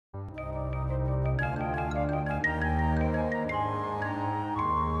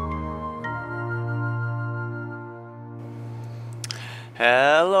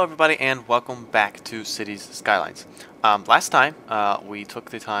Hello everybody and welcome back to Cities Skylines. Last time we took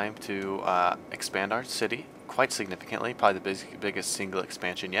the time to expand our city quite significantly, probably the biggest single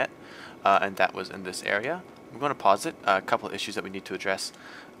expansion yet, and that was in this area. I'm going to pause it, a couple of issues that we need to address.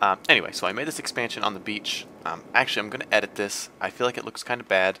 Anyway, so I made this expansion on the beach. Actually, I'm going to edit this. I feel like it looks kind of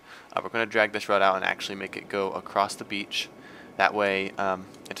bad. We're going to drag this road out and actually make it go across the beach. That way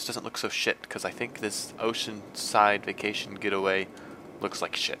it just doesn't look so shit, because I think this oceanside vacation getaway looks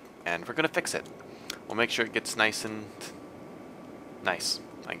like shit, and we're gonna fix it. We'll make sure it gets nice and nice,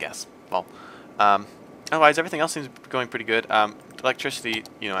 I guess. Well, otherwise everything else seems going pretty good. Electricity,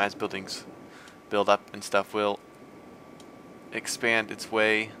 as buildings build up and stuff, will expand its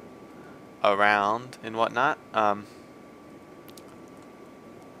way around and whatnot. There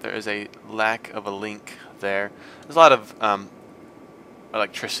is a lack of a link there. There's a lot of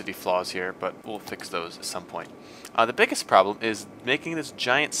electricity flaws here, but we'll fix those at some point. The biggest problem is making this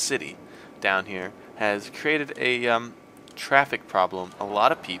giant city down here has created a traffic problem. A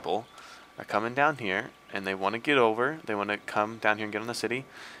lot of people are coming down here and they want to get over. They want to come down here and get on the city,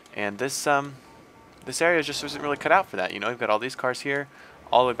 and this area just isn't really cut out for that. We've got all these cars here,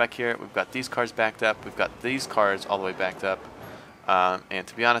 all the way back here. We've got these cars backed up. We've got these cars all the way backed up, and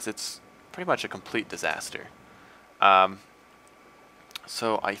to be honest, it's pretty much a complete disaster.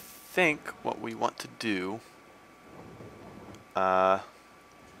 So I think what we want to do,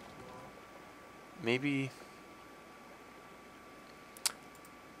 maybe,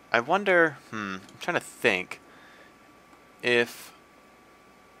 I wonder, I'm trying to think, if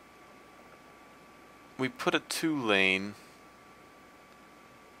we put a two-lane,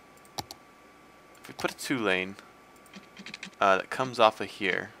 that comes off of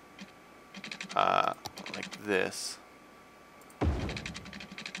here, like this,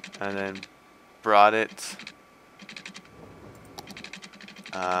 and then brought it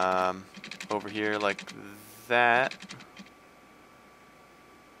over here like that.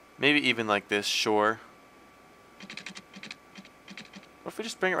 Maybe even like this, sure. What if we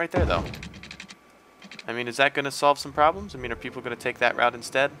just bring it right there, though? I mean, is that going to solve some problems? I mean, are people going to take that route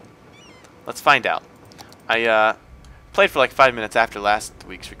instead? Let's find out. I played for like 5 minutes after last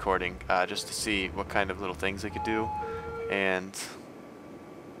week's recording, just to see what kind of little things they could do, and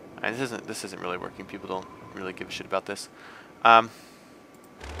this isn't really working. People don't really give a shit about this. Okay,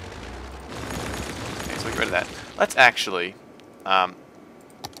 so we get rid of that. Let's actually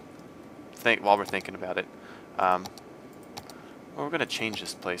think while we're thinking about it. Well, we're gonna change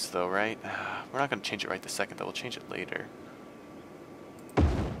this place, though, right? We're not gonna change it right this second, though. We'll change it later.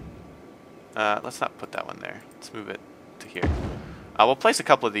 Let's not put that one there. Let's move it to here. We'll place a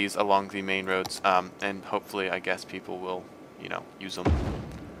couple of these along the main roads, and hopefully, I guess, people will, use them.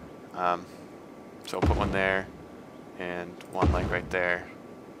 So we'll put one there, and one like right there,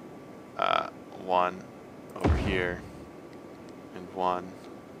 one over here, and one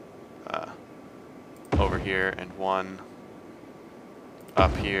over here, and one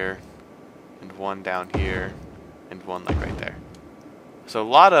up here, and one down here, and one like right there. So a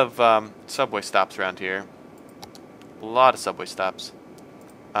lot of subway stops around here. A lot of subway stops.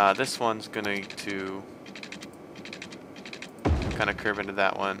 This one's going to kind of curve into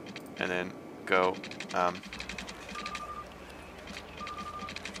that one, and then go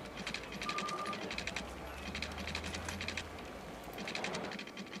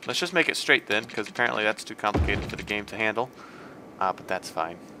let's just make it straight then, because apparently that's too complicated for the game to handle, but that's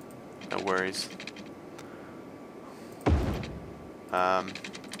fine, no worries.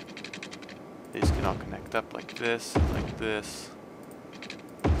 These can all connect up like this,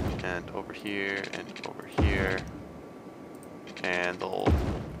 and over here, and they'll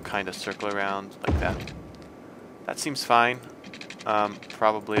kind of circle around like that. That seems fine,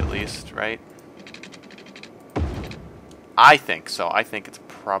 probably, at least, right? I think so. I think it's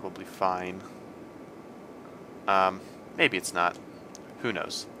probably fine. Maybe it's not. Who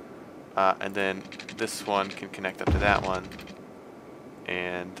knows? And then this one can connect up to that one,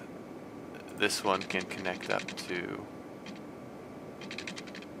 and this one can connect up to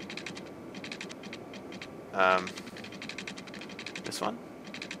this one?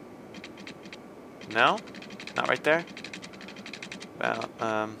 No? Not right there? Well,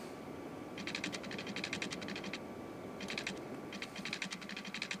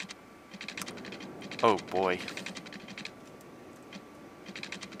 oh boy.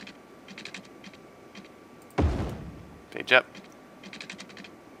 Page up.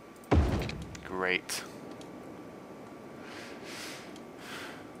 Great.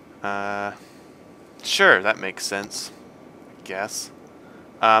 Sure, that makes sense, I guess.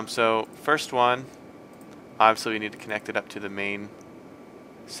 So first one, obviously we need to connect it up to the main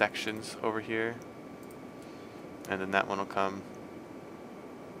sections over here. And then that one will come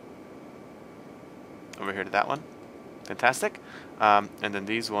over here to that one. Fantastic. And then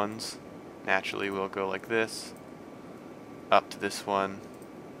these ones naturally will go like this, up to this one,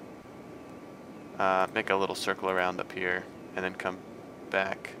 make a little circle around up here, and then come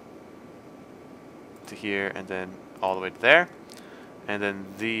back to here, and then all the way to there. And then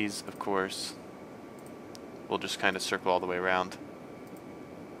these, of course, will just kind of circle all the way around.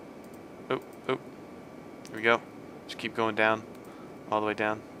 Oh, oh, here we go. Just keep going down, all the way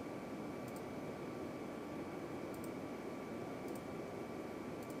down.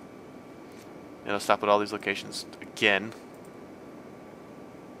 It'll stop at all these locations again.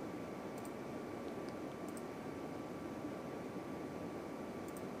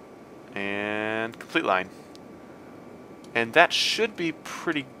 And complete line. And that should be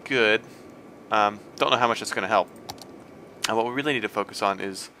pretty good. Don't know how much it's going to help. And what we really need to focus on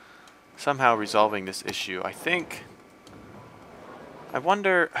is somehow resolving this issue. I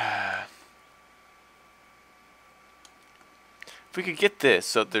wonder if we could get this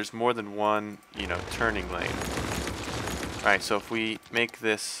so that there's more than one, turning lane. Alright, so if we make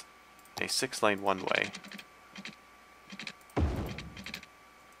this a 6-lane one-way,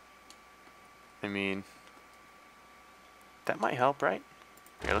 I mean, that might help, right?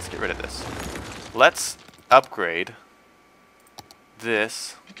 Here, let's get rid of this. Let's upgrade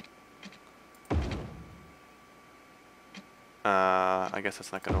this. I guess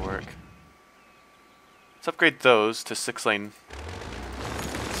that's not going to work. Let's upgrade those to 6 lanes.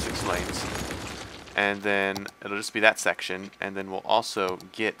 And then it'll just be that section. And then we'll also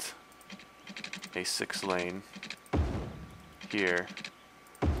get a 6-lane here,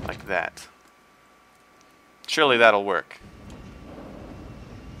 like that. Surely that'll work.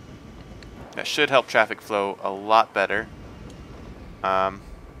 That should help traffic flow a lot better.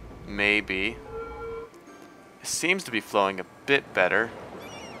 Maybe. It seems to be flowing a bit better.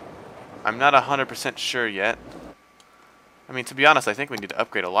 I'm not 100% sure yet. I mean, to be honest, I think we need to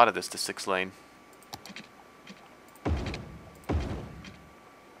upgrade a lot of this to 6-lane.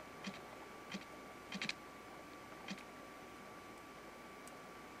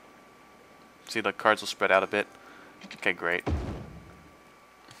 See, the cars will spread out a bit. Okay, great.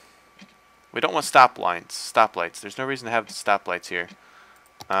 We don't want stoplights. There's no reason to have the stoplights here.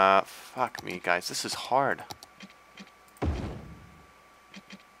 Fuck me, guys. This is hard.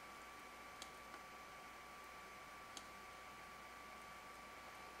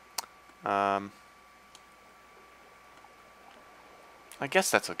 I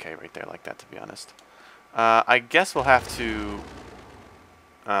guess that's okay right there like that, to be honest. I guess we'll have to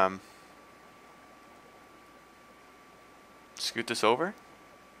scoot this over,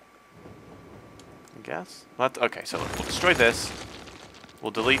 I guess. Okay, so we'll destroy this.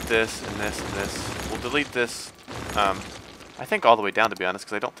 We'll delete this and this and this. We'll delete this, I think all the way down, to be honest,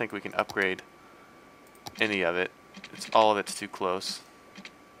 because I don't think we can upgrade any of it. All of it's too close.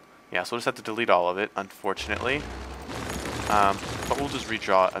 Yeah, so we'll just have to delete all of it, unfortunately. But we'll just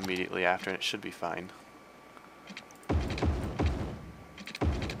redraw it immediately after, and it should be fine.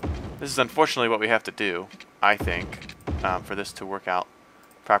 This is unfortunately what we have to do, I think, for this to work out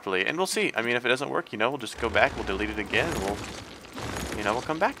properly. And we'll see. I mean, if it doesn't work, we'll just go back, we'll delete it again, and we'll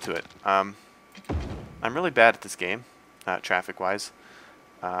come back to it. I'm really bad at this game, traffic-wise,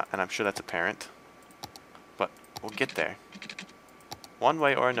 and I'm sure that's apparent. But we'll get there. One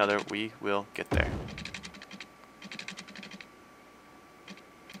way or another, we will get there.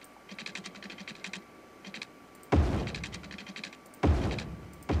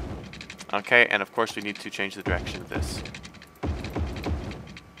 Okay, and of course we need to change the direction of this.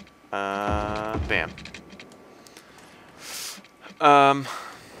 Bam.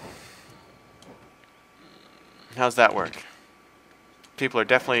 How's that work? People are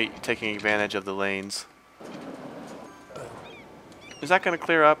definitely taking advantage of the lanes. Is that going to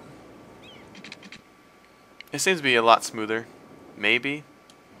clear up? It seems to be a lot smoother. Maybe?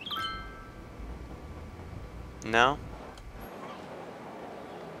 No?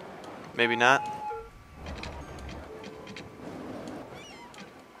 Maybe not?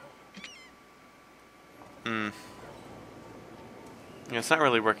 Yeah, it's not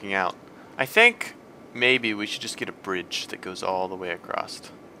really working out. I think maybe we should just get a bridge that goes all the way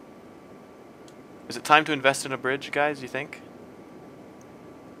across. Is it time to invest in a bridge, guys, you think?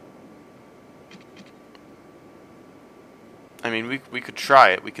 I mean, we could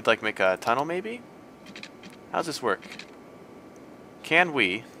try it. We could, like, make a tunnel, maybe? How does this work? Can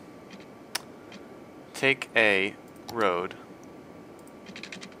we take a road?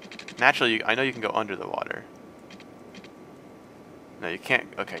 Naturally, I know you can go under the water. No, you can't.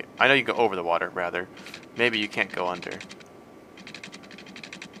 Okay, I know you can go over the water, rather. Maybe you can't go under.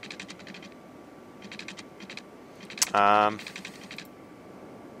 God,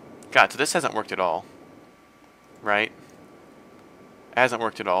 so this hasn't worked at all. Right? It hasn't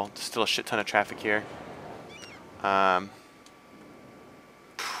worked at all. There's still a shit ton of traffic here. God,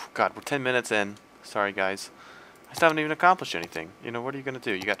 we're 10 minutes in. Sorry, guys. I still haven't even accomplished anything. You know, what are you going to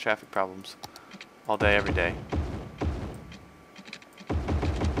do? You got traffic problems all day, every day.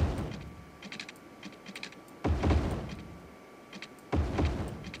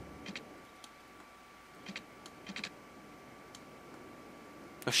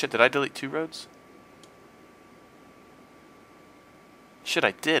 Oh shit, did I delete 2 roads? Shit,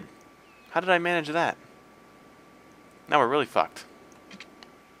 I did. How did I manage that? Now we're really fucked.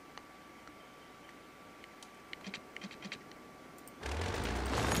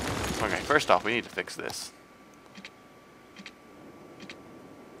 Okay, first off, we need to fix this.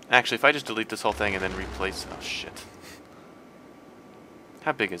 Actually, if I just delete this whole thing and then replace... Oh, shit.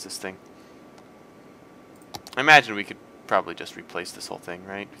 How big is this thing? I imagine we could probably just replace this whole thing,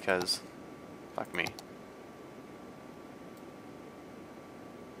 right? Because... fuck me.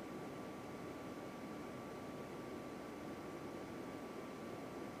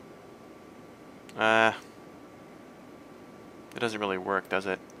 It doesn't really work, does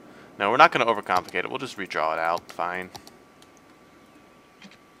it? No, we're not going to overcomplicate it. We'll just redraw it out. Fine.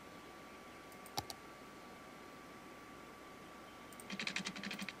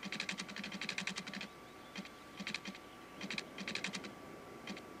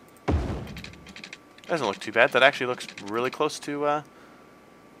 Doesn't look too bad. That actually looks really close to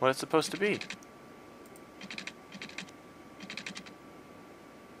what it's supposed to be.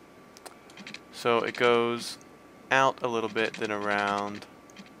 So it goes out a little bit, then around.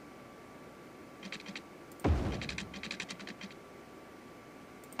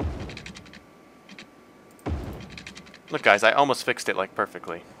 Look, guys, I almost fixed it like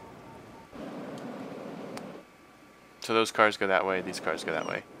perfectly. So those cars go that way, these cars go that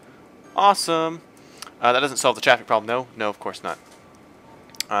way. Awesome. That doesn't solve the traffic problem, no? No, of course not.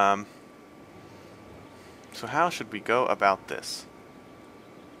 So how should we go about this?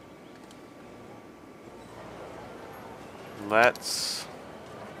 Let's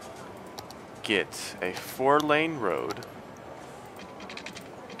get a 4-lane road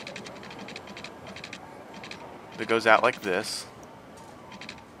that goes out like this.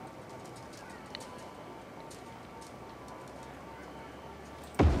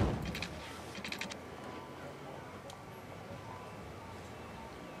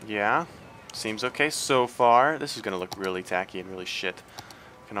 Yeah, seems okay so far. This is going to look really tacky and really shit.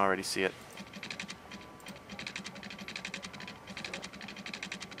 I can already see it.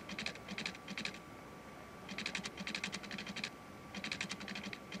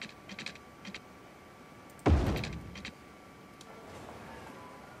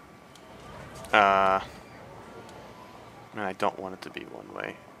 And I don't want it to be one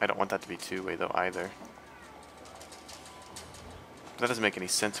way. I don't want that to be two-way though either. That doesn't make any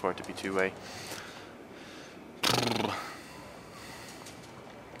sense for it to be two-way.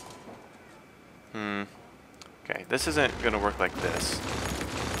 Okay, this isn't gonna work like this.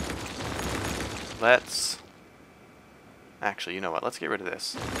 Let's... Actually, you know what? Let's get rid of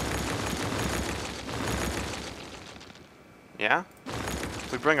this. Yeah?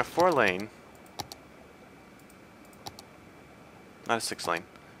 If we bring a 4-lane... Not a 6-lane.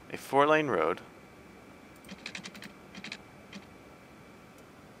 A 4-lane road.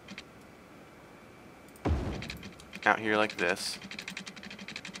 Out here like this.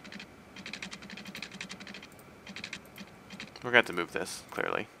 We're going to have to move this,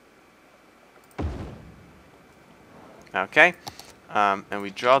 clearly. Okay. And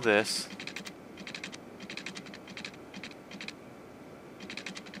we draw this.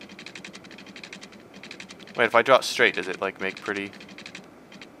 Wait, if I draw it straight, does it, like, make pretty...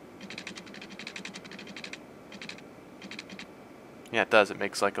 Yeah, it does. It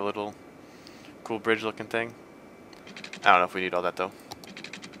makes, like, a little cool bridge-looking thing. I don't know if we need all that, though.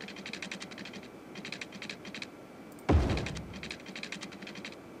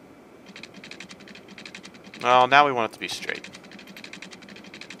 Well, now we want it to be straight.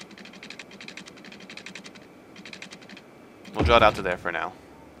 We'll draw it out to there for now.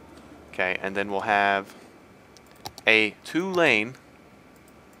 Okay, and then we'll have a 2-lane,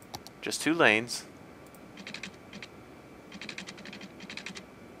 just 2 lanes.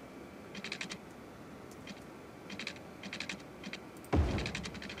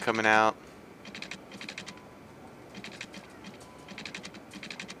 Coming out.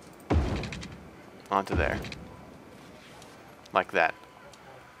 Onto there. like that.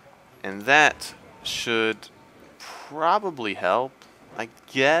 And that should probably help, I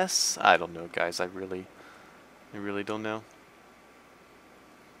guess. I don't know, guys. I really don't know.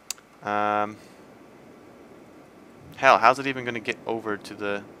 Hell, how's it even going to get over to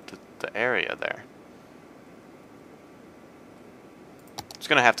the area there? It's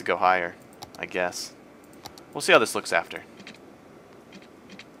going to have to go higher, I guess. We'll see how this looks after.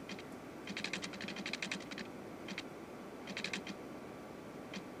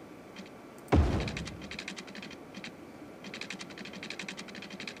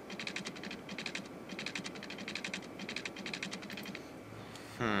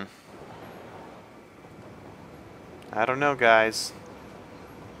 I don't know, guys.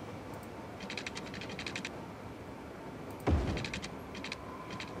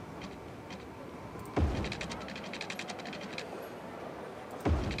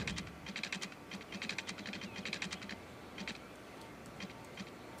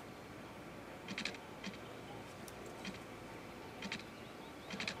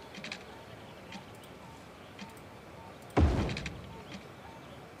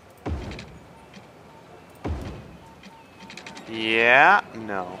 Yeah,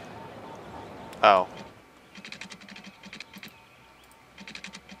 no. Oh.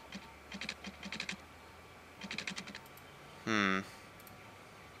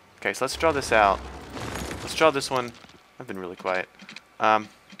 Okay, so let's draw this out. Let's draw this one. I've been really quiet.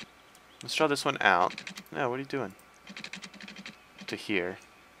 Let's draw this one out. No, what are you doing? To here.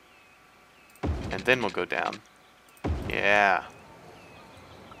 And then we'll go down. Yeah.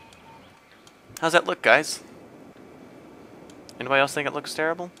 How's that look, guys? Anybody else think it looks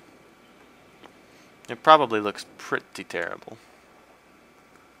terrible? It probably looks pretty terrible.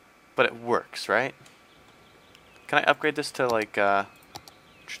 But it works, right? Can I upgrade this to, like, the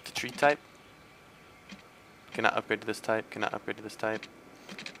tree type? Cannot upgrade to this type. Cannot upgrade to this type.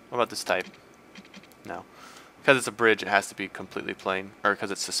 What about this type? No. Because it's a bridge, it has to be completely plain. Or because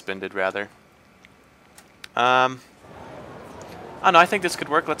it's suspended, rather. I don't know, I think this could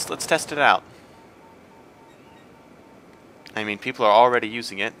work. Let's test it out. I mean, people are already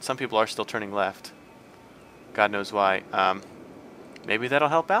using it. Some people are still turning left. God knows why. Maybe that'll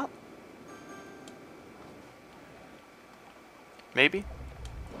help out? Maybe?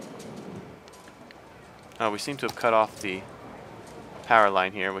 Oh, we seem to have cut off the power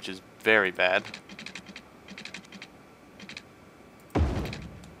line here, which is very bad.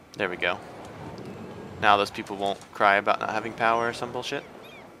 There we go. Now those people won't cry about not having power or some bullshit.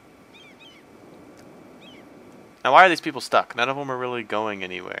 Now, why are these people stuck? None of them are really going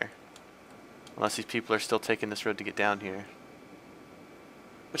anywhere. Unless these people are still taking this road to get down here.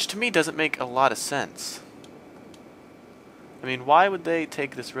 Which to me doesn't make a lot of sense. I mean, why would they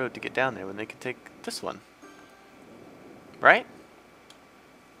take this road to get down there when they could take this one? Right?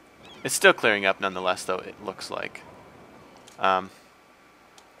 It's still clearing up nonetheless, though, it looks like.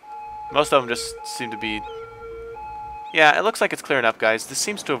 Most of them just seem to be... Yeah, it looks like it's clearing up, guys. This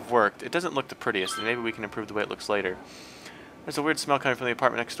seems to have worked. It doesn't look the prettiest, and maybe we can improve the way it looks later. There's a weird smell coming from the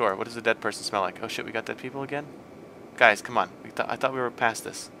apartment next door. What does a dead person smell like? Oh shit, we got dead people again? Guys, come on. I thought we were past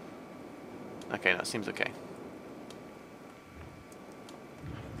this. Okay, no, it seems okay.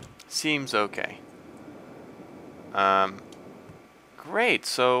 Seems okay. Great,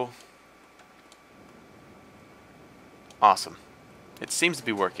 so... Awesome. It seems to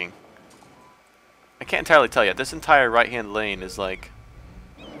be working. I can't entirely tell yet. This entire right-hand lane is like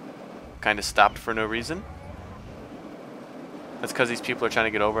kind of stopped for no reason. That's because these people are trying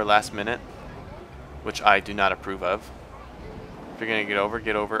to get over last minute, which I do not approve of. If you're going to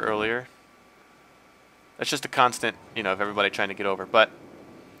get over earlier. That's just a constant, you know, of everybody trying to get over. But,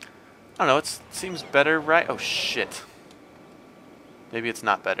 I don't know, it seems better, right? Oh, shit. Maybe it's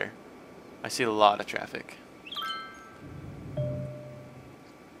not better. I see a lot of traffic.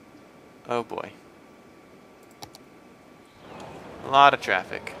 Oh, boy. A lot of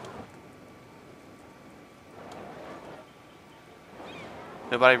traffic.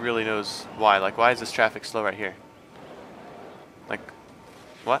 Nobody really knows why. Like, why is this traffic slow right here? Like,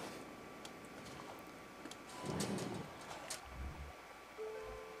 what?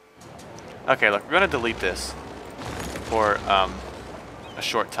 Okay, look, we're going to delete this for a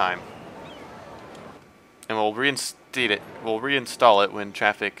short time. And we'll reinstate it. We'll reinstall it when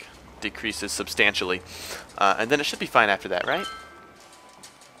traffic decreases substantially. And then it should be fine after that, right?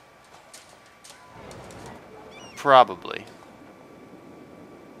 Probably.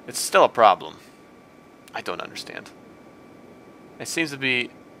 It's still a problem. I don't understand. It seems to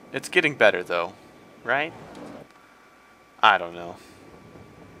be... It's getting better, though. Right? I don't know.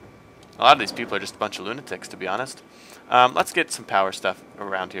 A lot of these people are just a bunch of lunatics, to be honest. Let's get some power stuff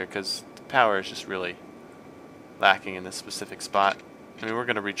around here, because the power is just really lacking in this specific spot. I mean, we're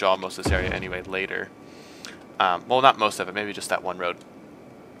going to redraw most of this area anyway later. Well, not most of it, maybe just that one road.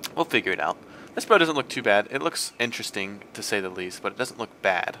 We'll figure it out. This road doesn't look too bad. It looks interesting, to say the least, but it doesn't look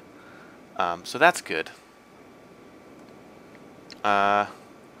bad. So that's good.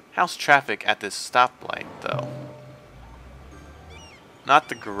 How's traffic at this stoplight, though? Not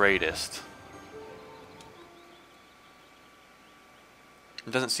the greatest.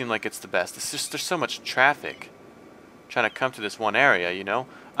 It doesn't seem like it's the best. It's just there's so much traffic trying to come to this one area, you know.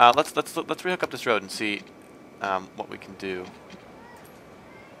 Let's rehook up this road and see what we can do.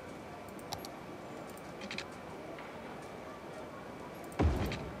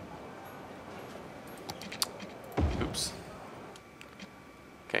 Oops.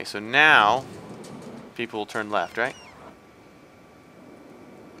 Okay, so now people will turn left, right?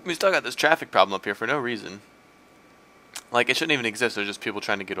 We still got this traffic problem up here for no reason. Like, it shouldn't even exist. There's just people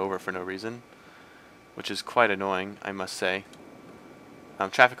trying to get over for no reason, which is quite annoying, I must say.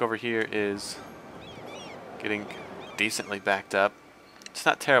 Traffic over here is getting decently backed up. It's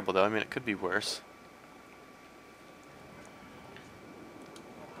not terrible, though. I mean, it could be worse.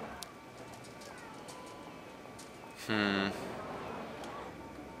 I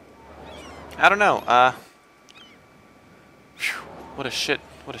don't know. What a shit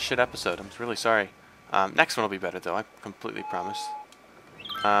episode. I'm really sorry. Next one will be better, though. I completely promise.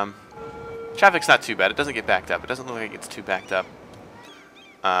 Traffic's not too bad. It doesn't get backed up. It doesn't look like it's too backed up.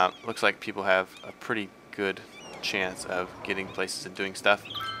 Looks like people have a pretty good chance of getting places and doing stuff,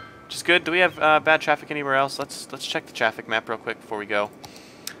 which is good. Do we have bad traffic anywhere else? Let's check the traffic map real quick before we go.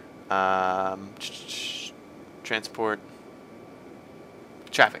 Transport.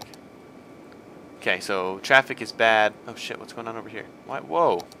 Traffic. Okay, so traffic is bad. Oh shit, what's going on over here? Why?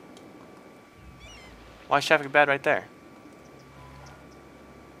 Whoa. Why is traffic bad right there?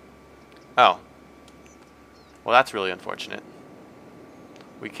 Oh. Well, that's really unfortunate.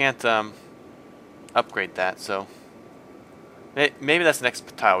 We can't upgrade that, so maybe that's the next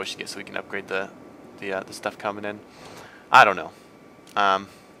tile we should get, so we can upgrade the stuff coming in. I don't know.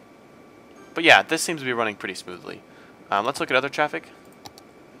 But yeah, this seems to be running pretty smoothly. Let's look at other traffic.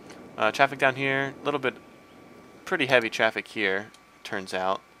 Traffic down here, a little bit, pretty heavy traffic here, turns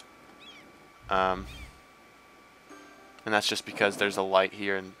out. And that's just because there's a light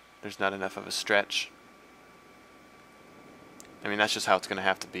here and there's not enough of a stretch. I mean, that's just how it's going to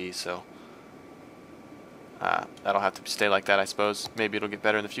have to be, so that'll have to stay like that, I suppose. Maybe it'll get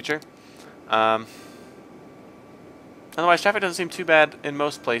better in the future. Otherwise, traffic doesn't seem too bad in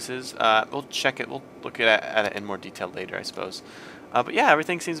most places. We'll check it. We'll look at it in more detail later, I suppose. But yeah,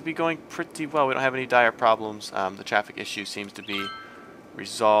 everything seems to be going pretty well. We don't have any dire problems. The traffic issue seems to be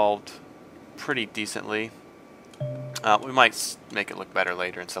resolved pretty decently. We might make it look better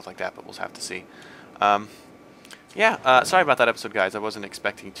later and stuff like that, but we'll have to see. Yeah, sorry about that episode, guys. I wasn't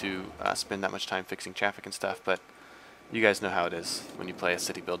expecting to spend that much time fixing traffic and stuff, but you guys know how it is when you play a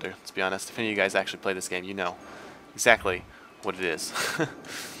city builder. Let's be honest. If any of you guys actually play this game, you know exactly what it is.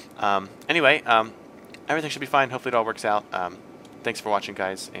 Anyway, everything should be fine. Hopefully it all works out. Thanks for watching,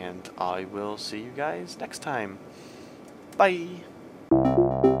 guys, and I will see you guys next time. Bye!